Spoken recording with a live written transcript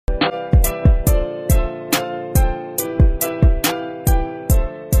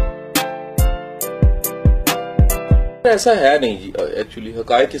ऐसा है नहीं जी, एक्चुअली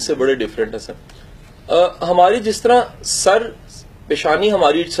हकायक इससे बड़े डिफरेंट है सर। हमारी जिस तरह सर पेशानी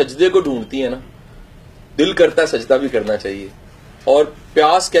हमारी सजदे को ढूंढती है ना, दिल करता है सजदा भी करना चाहिए और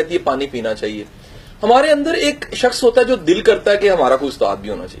प्यास कहती है पानी पीना चाहिए। हमारे अंदर एक शख्स होता है जो दिल करता है कि हमारा कोई उस्ताद भी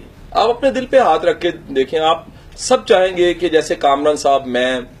होना चाहिए। आप अपने दिल पे हाथ रख के देखें, आप सब चाहेंगे कि जैसे कामरान साहब,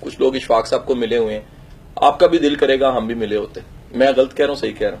 मैं, कुछ लोग इशफाक साहब को मिले हुए हैं, आपका भी दिल करेगा हम भी मिले होते। मैं गलत कह रहा हूं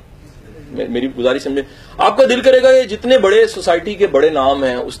सही कह रहा हूं? मेरी गुजारिश समझे। आपका दिल करेगा ये जितने बड़े सोसाइटी के बड़े नाम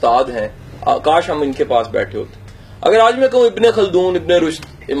हैं, उस्ताद हैं, काश हम इनके पास बैठे होते। अगर आज मैं कहूं इब्ने खल्दून, इब्ने रुश्द,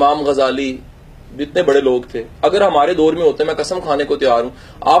 इमाम गजाली, जितने बड़े लोग थे, अगर हमारे दौर में होते, मैं कसम खाने को तैयार हूं।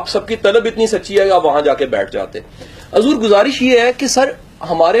 आप सबकी तलब इतनी सच्ची है कि आप वहां जाके बैठ जाते। हजूर गुजारिश ये है कि सर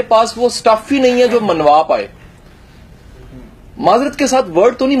हमारे पास वो स्टफ ही नहीं है जो मनवा पाए। माजरत के साथ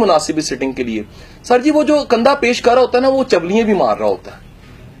वर्ड तो नहीं मुनासिब इस सिटिंग के लिए सर जी। वो जो कंधा पेश कर रहा होता है ना, वो चबलियां भी मार रहा होता है।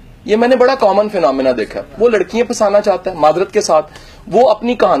 ये मैंने बड़ा कॉमन फिनोमेना देखा। वो लड़कियां फंसाना चाहता है माजरत के साथ, वो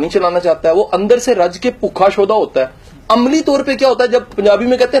अपनी कहानी चलाना चाहता है, वो अंदर से रज के भूखा शोदा होता है। अमली तौर पे क्या होता है, जब पंजाबी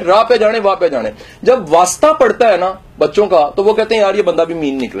में कहते हैं राह पे जाने वाह पे जाने, जब वास्ता पड़ता है ना बच्चों का, तो वो कहते हैं यार ये बंदा भी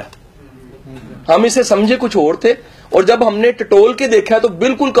मीन निकला, हम इसे समझे कुछ और थे, और जब हमने टटोल के देखा तो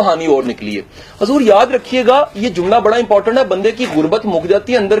बिल्कुल कहानी और निकली है। हजूर याद रखिएगा, ये जुमला बड़ा इंपॉर्टेंट है। बंदे की गुर्बत मुक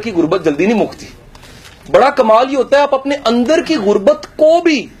जाती है, अंदर की गुर्बत जल्दी नहीं मुकती। बड़ा कमाल ये होता है, आप अपने अंदर की गुर्बत को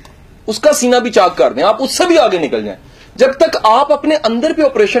भी, उसका सीना भी चाक कर दें, आप उससे भी आगे निकल जाएं। जब तक आप अपने अंदर पे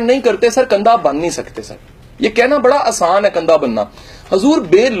ऑपरेशन नहीं करते सर, कंधा बन नहीं सकते सर। ये कहना बड़ा आसान है कंधा बनना। हजूर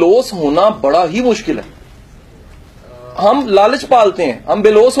बेलोस होना बड़ा ही मुश्किल है। हम लालच पालते हैं, हम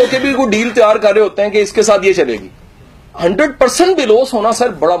बेलोस होकर भी कोई डील तैयार कर रहे होते हैं कि इसके साथ ये चलेगी। 100% बेलोस होना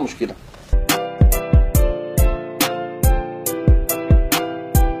सर बड़ा मुश्किल है।